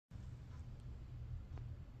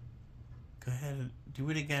Go ahead. Do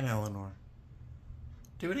it again, Eleanor.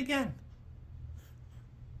 Do it again.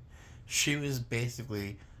 She was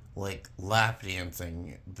basically like lap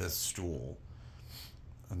dancing this stool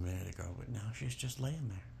a minute ago, but now she's just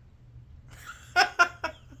laying there.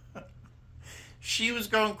 She was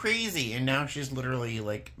going crazy, and now she's literally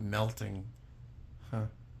like melting. Huh.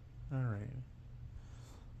 Alright.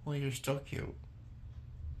 Well, you're still cute.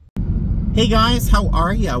 Hey guys, how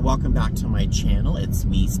are ya? Welcome back to my channel. It's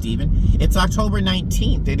me, Steven. It's October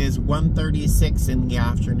 19th. It is 1:36 in the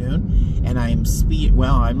afternoon, and I'm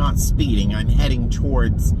I'm not speeding. I'm heading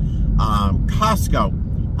towards Costco.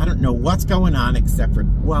 I don't know what's going on except for,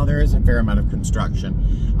 well, there is a fair amount of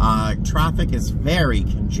construction. Traffic is very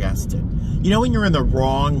congested. You know when you're in the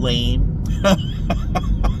wrong lane?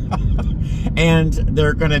 And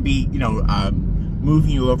they're going to be,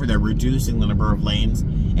 moving you over, they're reducing the number of lanes,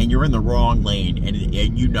 and you're in the wrong lane, and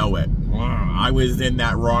you know it. I was in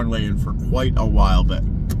that wrong lane for quite a while, but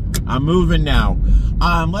I'm moving now.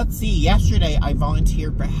 Let's see, yesterday I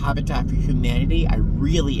volunteered for Habitat for Humanity. I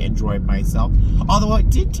really enjoyed myself, although it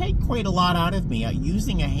did take quite a lot out of me.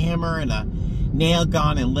 Using a hammer and a nail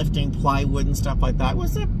gun and lifting plywood and stuff like that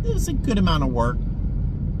was a good amount of work,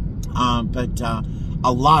 but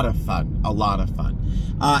a lot of fun, a lot of fun.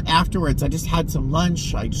 Afterwards, I just had some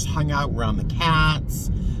lunch. I just hung out around the cats,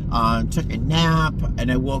 took a nap,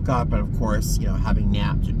 and I woke up, and of course, having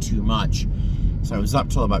napped too much. So I was up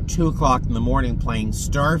till about 2 o'clock in the morning playing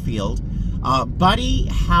Starfield.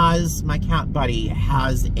 My cat Buddy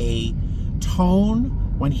has a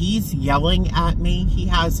tone when he's yelling at me. He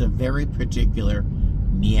has a very particular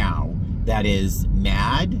meow that is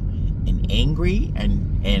mad and angry,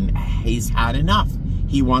 and he's had enough.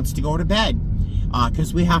 He wants to go to bed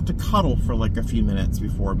because we have to cuddle for like a few minutes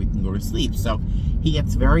before we can go to sleep. So he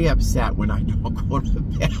gets very upset when I don't go to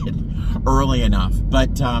bed early enough.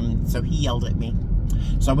 But so he yelled at me.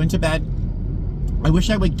 So I went to bed. I wish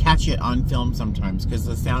I would catch it on film sometimes because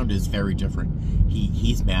the sound is very different.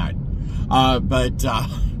 He's mad. I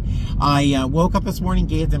woke up this morning,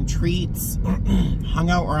 gave them treats, hung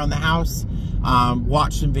out around the house,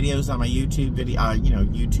 watched some videos on my YouTube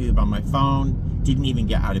YouTube on my phone. Didn't even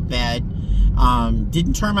get out of bed.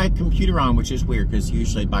 Didn't turn my computer on, which is weird because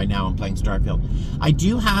usually by now I'm playing Starfield. I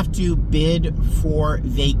do have to bid for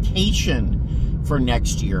vacation for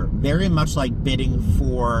next year. Very much like bidding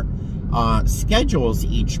for schedules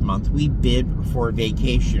each month. We bid for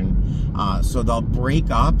vacation. So they'll break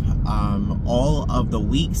up all of the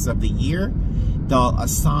weeks of the year. They'll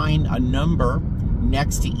assign a number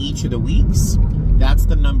next to each of the weeks. That's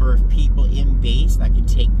the number of people in base that can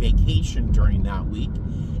take vacation during that week.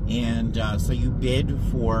 And so you bid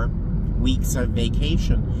for weeks of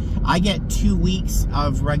vacation. I get 2 weeks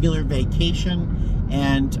of regular vacation,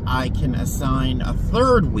 and I can assign a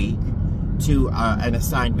third week to an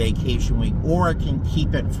assigned vacation week, or I can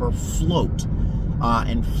keep it for float.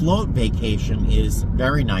 And float vacation is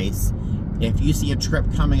very nice. If you see a trip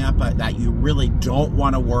coming up that you really don't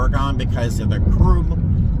want to work on because of the crew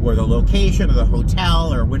or the location or the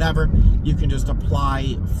hotel or whatever, you can just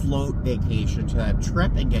apply float vacation to that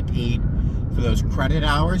trip and get paid for those credit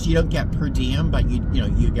hours. You don't get per diem, but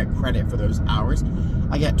you get credit for those hours.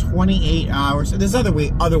 I get 28 hours. And there's other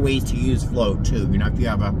ways to use float too. If you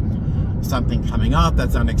have something coming up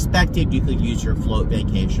that's unexpected, you could use your float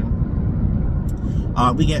vacation.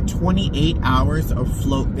 We get 28 hours of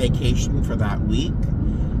float vacation for that week,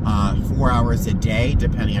 4 hours a day,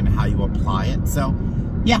 depending on how you apply it. So,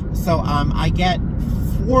 yeah, I get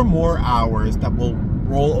 4 more hours that will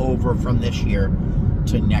roll over from this year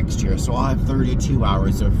to next year. So I'll have 32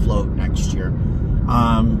 hours of float next year.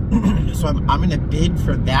 So I'm going to bid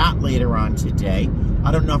for that later on today.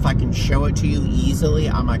 I don't know if I can show it to you easily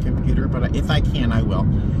on my computer, but if I can, I will.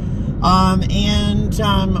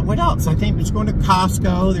 What else? I think it's going to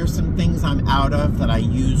Costco. There's some things I'm out of that I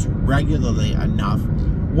use regularly enough.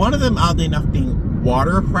 One of them, oddly enough, being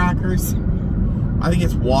water crackers. I think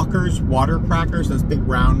it's Walker's water crackers, those big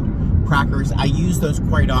round crackers. I use those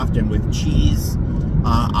quite often with cheese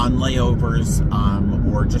on layovers,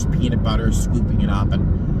 or just peanut butter, scooping it up,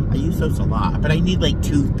 and I use those a lot. But I need like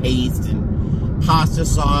toothpaste and pasta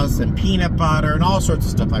sauce and peanut butter and all sorts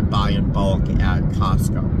of stuff I buy in bulk at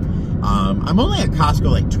Costco. I'm only at Costco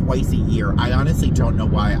like twice a year. I honestly don't know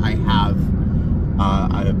why I have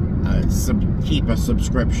keep a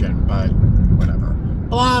subscription, but whatever.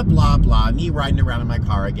 Blah, blah, blah. Me riding around in my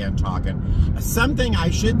car again talking. Something I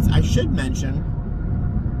should mention.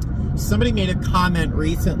 Somebody made a comment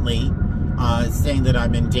recently saying that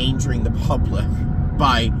I'm endangering the public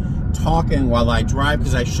by talking while I drive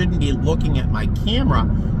because I shouldn't be looking at my camera.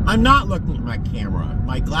 I'm not looking at my camera.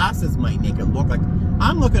 My glasses might make it look like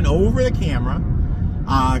I'm looking over the camera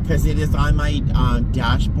because it is on my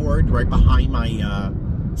dashboard right behind my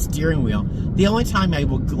steering wheel. The only time I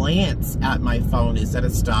will glance at my phone is at a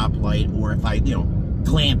stoplight, or if I,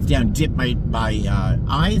 glance down, dip my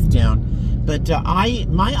eyes down. But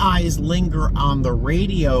my eyes linger on the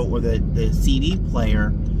radio or the CD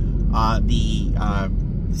player, the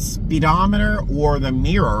speedometer or the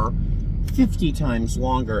mirror 50 times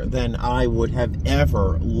longer than I would have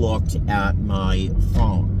ever looked at my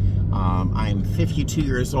phone. I'm 52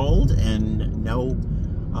 years old and know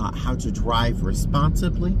how to drive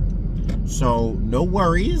responsibly. So no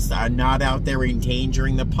worries. I'm not out there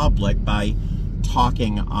endangering the public by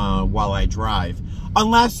talking while I drive.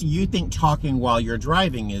 Unless you think talking while you're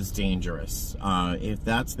driving is dangerous. If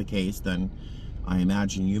that's the case, then I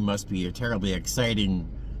imagine you must be a terribly exciting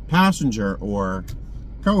passenger or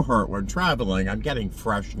cohort when traveling. I'm getting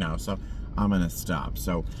fresh now, so I'm going to stop.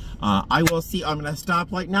 So I will see. I'm going to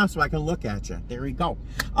stop right now so I can look at you. There we go.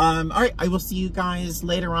 All right, I will see you guys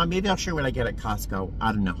later on. Maybe I'll share what I get at Costco.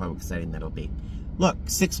 I don't know how exciting that'll be. Look,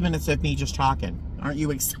 6 minutes of me just talking. Aren't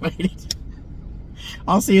you excited?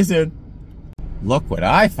 I'll see you soon. Look what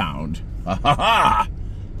I found. I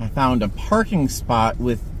found a parking spot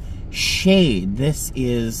with shade. This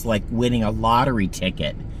is like winning a lottery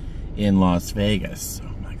ticket in Las Vegas.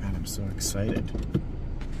 Oh my God, I'm so excited.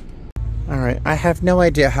 All right, I have no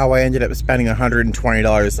idea how I ended up spending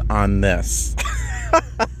 $120 on this.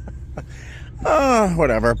 Oh,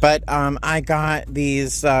 whatever. But I got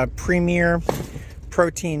these Premier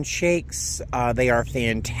protein shakes. They are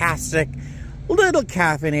fantastic. A little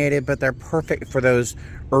caffeinated, but they're perfect for those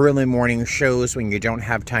early morning shows when you don't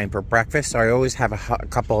have time for breakfast. So I always have a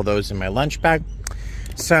couple of those in my lunch bag.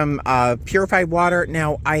 Some purified water.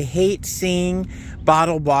 Now, I hate seeing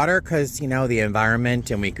bottled water because, the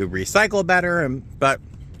environment, and we could recycle better. But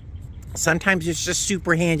sometimes it's just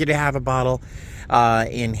super handy to have a bottle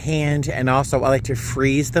in hand. And also, I like to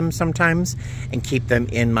freeze them sometimes and keep them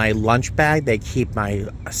in my lunch bag. They keep my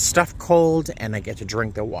stuff cold, and I get to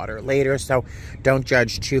drink the water later. So don't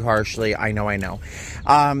judge too harshly. I know.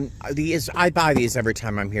 I buy these every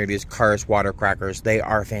time I'm here. These Cars water crackers. They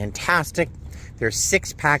are fantastic. There's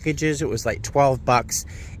 6 packages. It was like 12 bucks.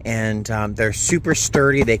 And they're super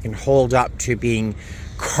sturdy. They can hold up to being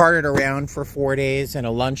carted around for 4 days in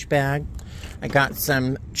a lunch bag. I got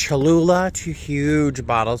some Cholula, 2 huge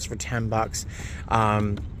bottles for 10 bucks.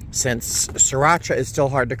 Since Sriracha is still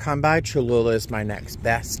hard to come by, Cholula is my next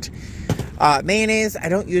best. Mayonnaise, I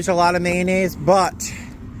don't use a lot of mayonnaise, but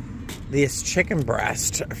this chicken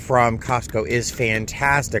breast from Costco is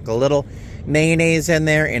fantastic. A little mayonnaise in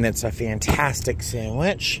there, and it's a fantastic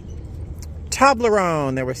sandwich.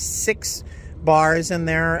 Toblerone, there were 6 bars in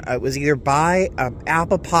there. It was either buy an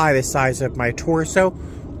apple pie the size of my torso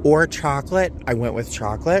or chocolate. I went with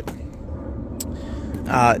chocolate.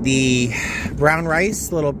 The brown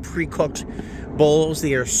rice, little pre-cooked bowls.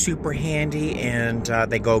 They are super handy, and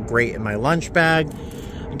they go great in my lunch bag.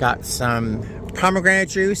 I got some pomegranate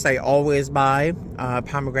juice. I always buy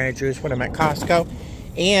pomegranate juice when I'm at Costco.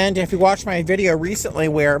 And if you watched my video recently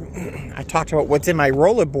where I talked about what's in my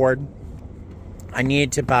rollerboard, I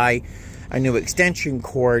needed to buy a new extension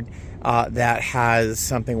cord that has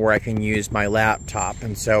something where I can use my laptop.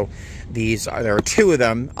 And so there are 2 of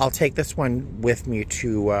them. I'll take this one with me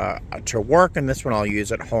to work, and this one I'll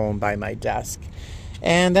use at home by my desk.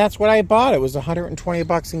 And that's what I bought. It was 120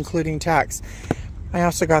 bucks including tax. I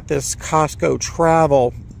also got this Costco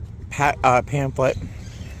travel pamphlet.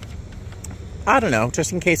 I don't know,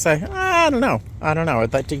 just in case I don't know.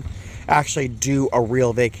 I'd like to actually do a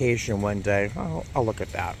real vacation one day. I'll look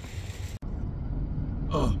at that.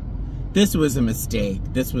 Oh, this was a mistake.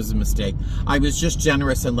 I was just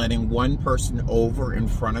generous in letting one person over in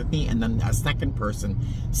front of me, and then a second person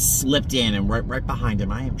slipped in and right behind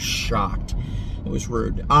him. I am shocked. It was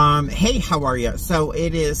rude. Hey, how are you? So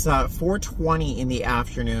it is 4:20 in the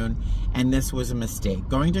afternoon, and this was a mistake.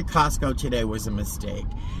 Going to Costco today was a mistake.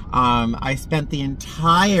 I spent the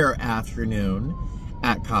entire afternoon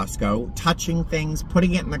at Costco touching things,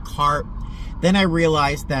 putting it in the cart. Then I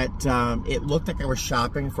realized that it looked like I was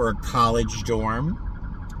shopping for a college dorm.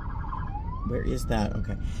 Where is that?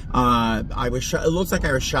 Okay. It looks like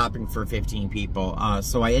I was shopping for 15 people.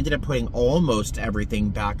 So I ended up putting almost everything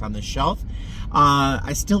back on the shelf.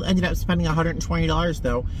 I still ended up spending $120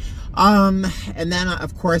 though. And then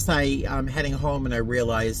of course I'm heading home, and I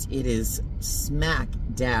realized it is smack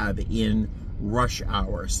dab in rush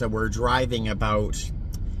hour. So we're driving about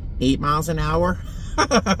 8 miles an hour.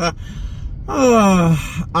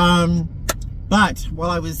 But while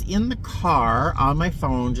I was in the car on my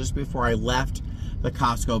phone just before I left the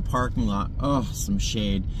Costco parking lot, some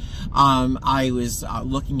shade, I was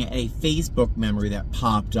looking at a Facebook memory that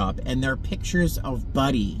popped up, and there are pictures of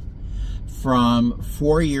Buddy from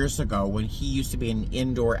 4 years ago when he used to be an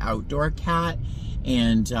indoor-outdoor cat,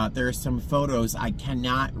 and there are some photos I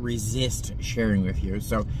cannot resist sharing with you,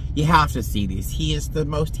 so you have to see these. He is the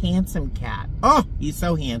most handsome cat. Oh, he's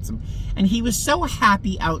so handsome. And he was so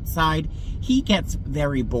happy outside. He gets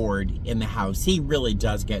very bored in the house. He really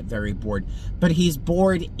does get very bored, but he's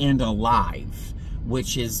bored and alive,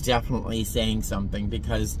 which is definitely saying something,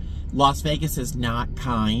 because Las Vegas is not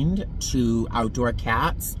kind to outdoor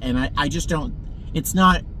cats, and I just don't, it's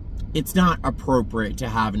not appropriate to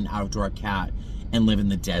have an outdoor cat and live in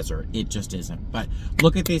the desert. It just isn't. But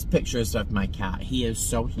look at these pictures of my cat. He is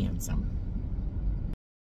so handsome.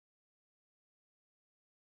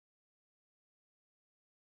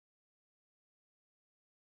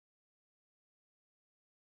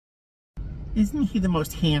 Isn't he the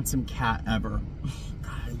most handsome cat ever? Oh,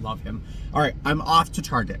 God, I love him. All right, I'm off to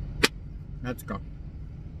Target. Let's go.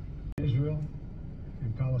 Israel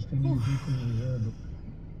and Palestinian people deserve.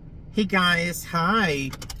 Hey guys,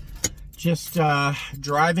 hi. Just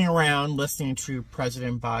driving around listening to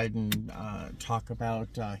President Biden talk about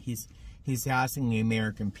he's asking the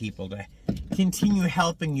American people to continue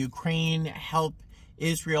helping Ukraine, help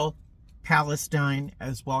Israel, Palestine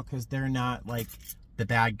as well, because they're not like the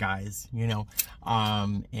bad guys, you know.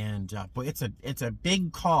 But it's a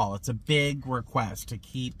big call. It's a big request to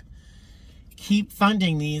keep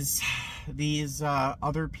funding these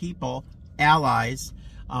other people, allies.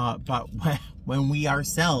 But when we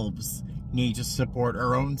ourselves need to support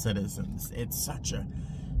our own citizens, it's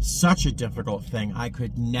such a difficult thing. I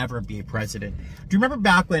could never be a president. Do you remember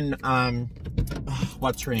back when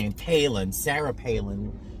what's her name, Sarah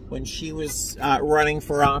Palin, when she was running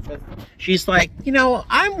for office? She's like, you know,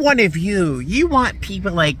 I'm one of you. You want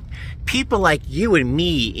people like you and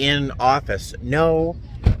me in office? No,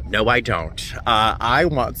 I don't. I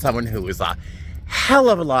want someone who is a hell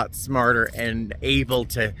of a lot smarter and able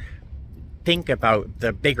to think about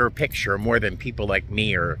the bigger picture more than people like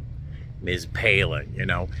me or Ms. Palin, you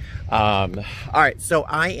know. All right, so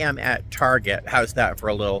I am at Target. How's that for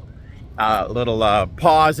a little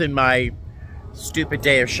pause in my stupid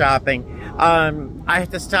day of shopping? I have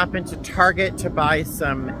to stop into Target to buy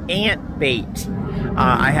some ant bait.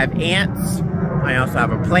 I have ants. I also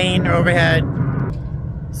have a plane overhead.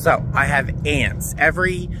 So I have ants.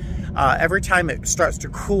 Every time it starts to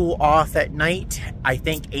cool off at night, I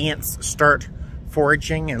think ants start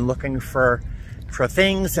foraging and looking for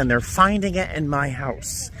things, and they're finding it in my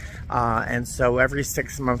house. And so every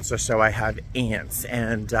 6 months or so I have ants.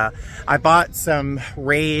 And I bought some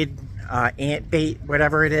Raid ant bait,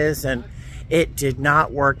 whatever it is, and it did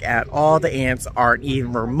not work at all. The ants aren't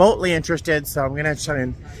even remotely interested, so I'm going to try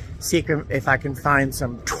and see if I can find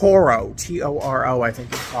some Toro, T-O-R-O, I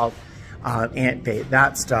think it's called, ant bait.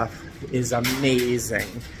 That stuff is amazing.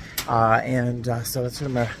 So that's what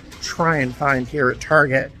I'm going to try and find here at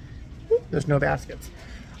Target. There's no baskets.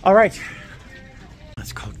 All right.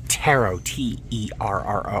 It's called Tero,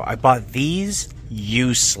 T-E-R-R-O. I bought these,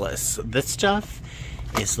 useless. This stuff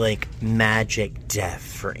is like magic death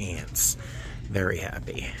for ants. Very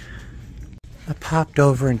happy. I popped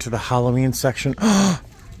over into the Halloween section. Oh,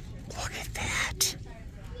 look at that.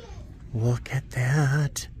 Look at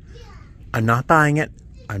that. I'm not buying it.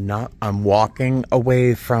 I'm walking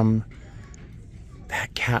away from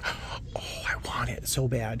that cat. Oh, I want it so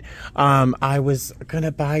bad. I was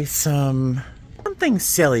gonna buy something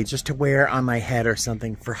silly just to wear on my head or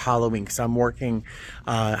something for Halloween, because I'm working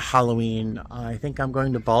Halloween. I think I'm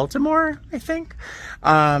going to Baltimore, I think.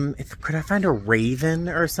 Could I find a raven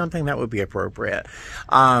or something? That would be appropriate.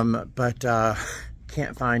 But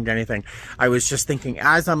can't find anything. I was just thinking,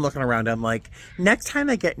 as I'm looking around, I'm like, next time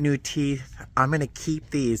I get new teeth, I'm going to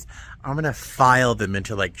keep these. I'm going to file them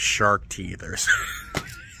into like shark teeth or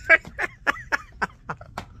something.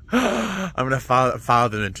 I'm going to file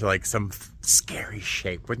them into like some scary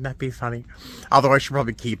shape. Wouldn't that be funny? Although I should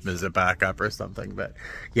probably keep them as a backup or something. But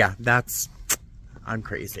yeah, I'm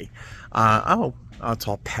crazy. It's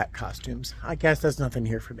all pet costumes. I guess there's nothing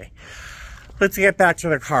here for me. Let's get back to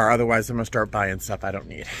the car, otherwise I'm going to start buying stuff I don't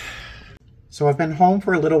need. So I've been home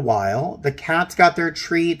for a little while. The cats got their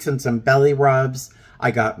treats and some belly rubs.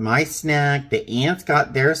 I got my snack. The ants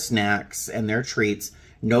got their snacks and their treats.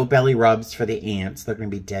 No belly rubs for the ants. They're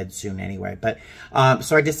going to be dead soon anyway. But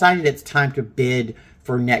so I decided it's time to bid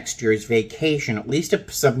for next year's vacation, at least to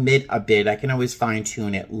submit a bid. I can always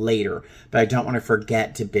fine-tune it later, but I don't want to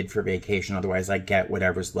forget to bid for vacation. Otherwise, I get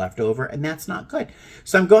whatever's left over, and that's not good.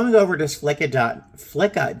 So I'm going over to flicka.net.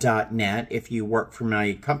 If you work for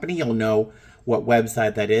my company, you'll know what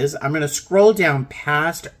website that is. I'm going to scroll down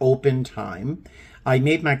past open time. I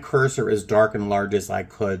made my cursor as dark and large as I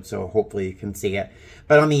could, so hopefully you can see it.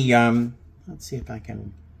 But on the, let's see if I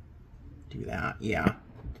can do that. Yeah.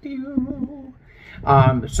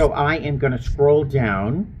 So I am going to scroll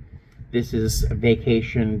down. This is a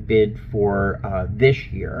vacation bid for this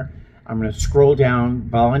year. I'm going to scroll down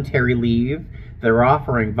voluntary leave. They're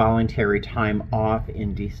offering voluntary time off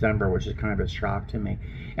in December, which is kind of a shock to me.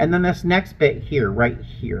 And then this next bit here, right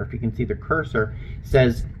here, if you can see the cursor,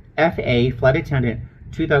 says FA, Flight Attendant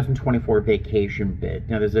 2024 Vacation Bid.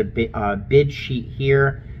 Now there's a bid sheet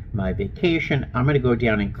here, my vacation. I'm going to go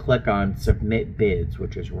down and click on Submit Bids,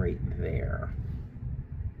 which is right there.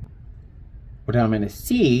 What I'm going to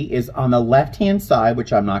see is on the left-hand side,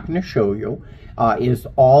 which I'm not going to show you, is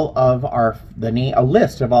all of a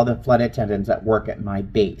list of all the flight attendants that work at my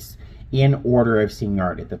base in order of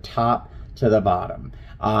seniority, the top to the bottom.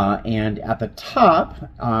 And at the top,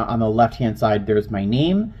 on the left-hand side, there's my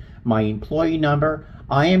name, my employee number.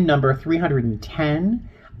 I am number 310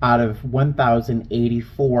 out of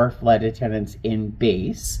 1,084 flight attendants in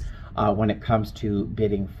base. When it comes to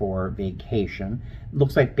bidding for vacation. It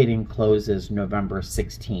looks like bidding closes November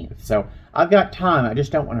 16th. So I've got time. I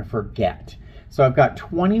just don't want to forget. So I've got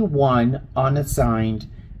 21 unassigned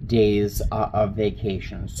days of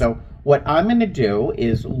vacation. So what I'm going to do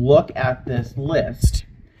is look at this list.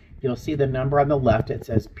 You'll see the number on the left. It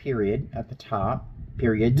says period at the top,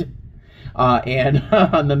 period. And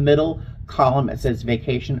on the middle column, it says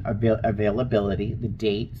vacation availability, the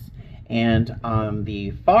dates. And on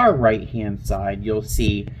the far right-hand side, you'll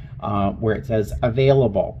see where it says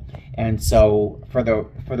available. And so for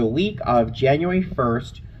the week of January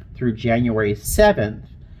 1st through January 7th,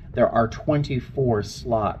 there are 24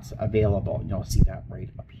 slots available. And you'll see that right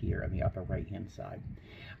up here on the upper right-hand side.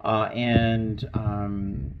 Yeah,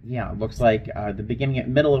 it looks like the beginning at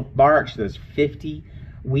middle of March, there's 50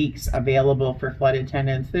 weeks available for flight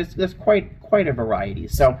attendants. There's quite a variety.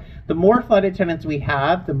 So the more flight attendants we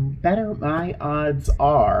have, the better my odds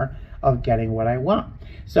are of getting what I want.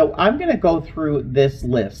 So I'm going to go through this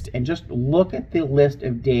list and just look at the list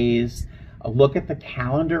of days, look at the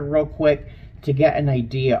calendar real quick to get an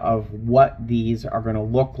idea of what these are going to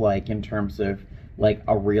look like in terms of like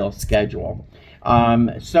a real schedule.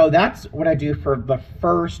 So that's what I do for the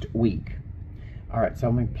first week. All right, so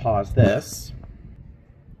let me pause this.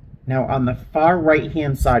 Now on the far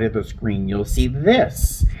right-hand side of the screen, you'll see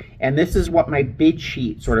this. And this is what my bid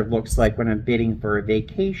sheet sort of looks like when I'm bidding for a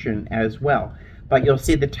vacation as well. But you'll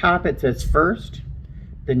see the top, it says first.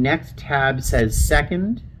 The next tab says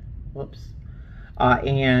second. Whoops.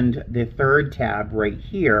 And the third tab right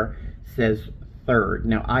here says third.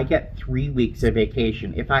 Now I get 3 weeks of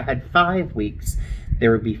vacation. If I had 5 weeks,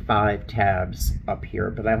 there would be 5 tabs up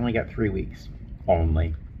here, but I only got 3 weeks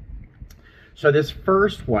only. So this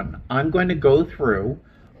first one, I'm going to go through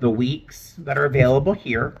the weeks that are available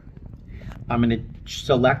here. I'm going to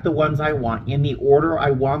select the ones I want in the order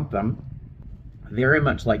I want them, very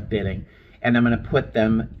much like bidding, and I'm going to put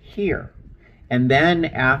them here. And then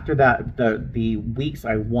after that, the weeks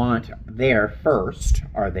I want there first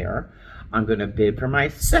are there. I'm going to bid for my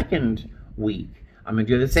second week. I'm going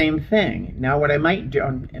to do the same thing. Now what I might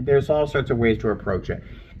do, there's all sorts of ways to approach it.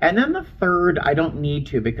 And then the third, I don't need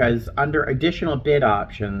to, because under additional bid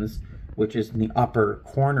options, which is in the upper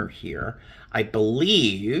corner here, I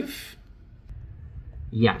believe,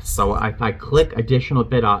 yes, so if I click additional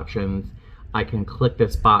bid options, I can click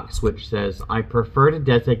this box which says, I prefer to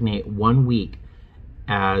designate 1 week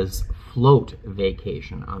as float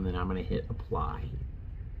vacation, and then I'm going to hit apply.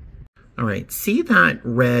 All right, see that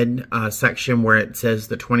red section where it says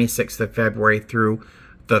the 26th of February through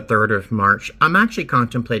the 3rd of March. I'm actually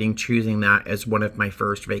contemplating choosing that as one of my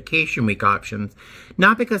first vacation week options,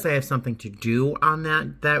 not because I have something to do on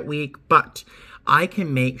that week, but I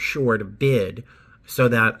can make sure to bid so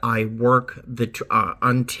that I work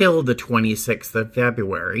until the 26th of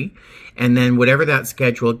February, and then whatever that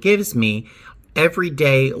schedule gives me, every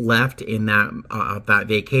day left in that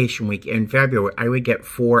vacation week in February, I would get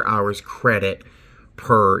 4 hours credit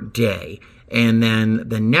per day. And then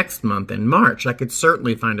the next month in March, I could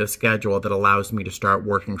certainly find a schedule that allows me to start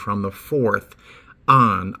working from the 4th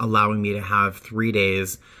on, allowing me to have 3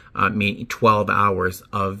 days meaning 12 hours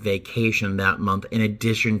of vacation that month in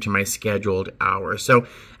addition to my scheduled hours. So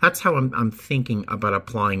that's how I'm thinking about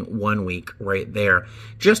applying 1 week right there,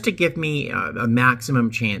 just to give me a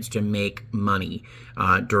maximum chance to make money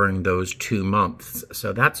during those 2 months.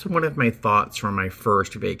 So that's one of my thoughts for my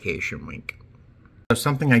first vacation week.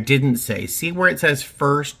 Something I didn't say. See where it says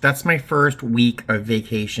first? That's my first week of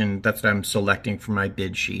vacation. That's what I'm selecting for my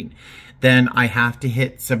bid sheet. Then I have to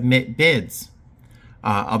hit submit bids.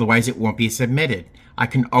 Otherwise it won't be submitted. I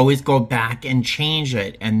can always go back and change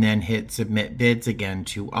it and then hit submit bids again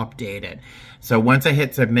to update it. So once I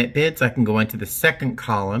hit submit bids, I can go into the second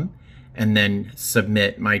column and then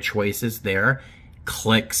submit my choices there.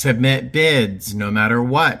 Click submit bids no matter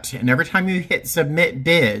what. And every time you hit submit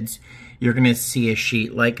bids, you're going to see a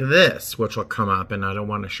sheet like this, which will come up, and I don't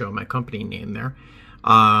want to show my company name there.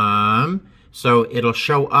 So it'll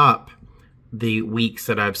show up the weeks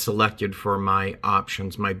that I've selected for my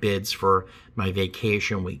options, my bids for my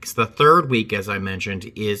vacation weeks. The third week, as I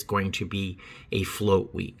mentioned, is going to be a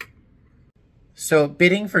float week. So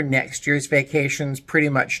bidding for next year's vacation's pretty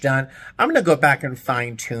much done. I'm going to go back and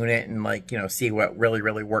fine tune it and see what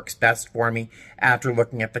really works best for me after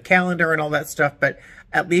looking at the calendar and all that stuff. But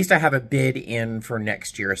at least I have a bid in for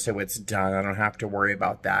next year, so it's done. I don't have to worry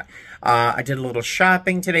about that. I did a little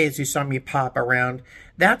shopping today, as you saw me pop around.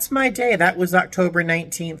 That's my day. That was October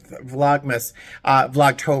 19th, Vlogmas,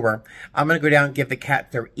 Vlogtober. I'm going to go down and give the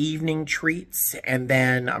cat their evening treats, and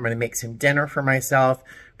then I'm going to make some dinner for myself.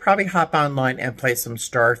 Probably hop online and play some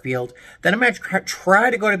Starfield. Then I'm going to try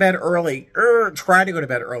to go to bed early.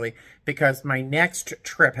 Because my next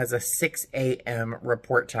trip has a 6 a.m.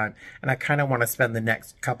 report time. And I kind of want to spend the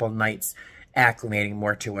next couple nights acclimating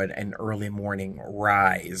more to an early morning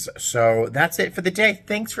rise. So that's it for the day.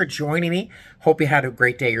 Thanks for joining me. Hope you had a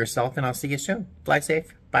great day yourself, and I'll see you soon. Fly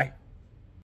safe. Bye.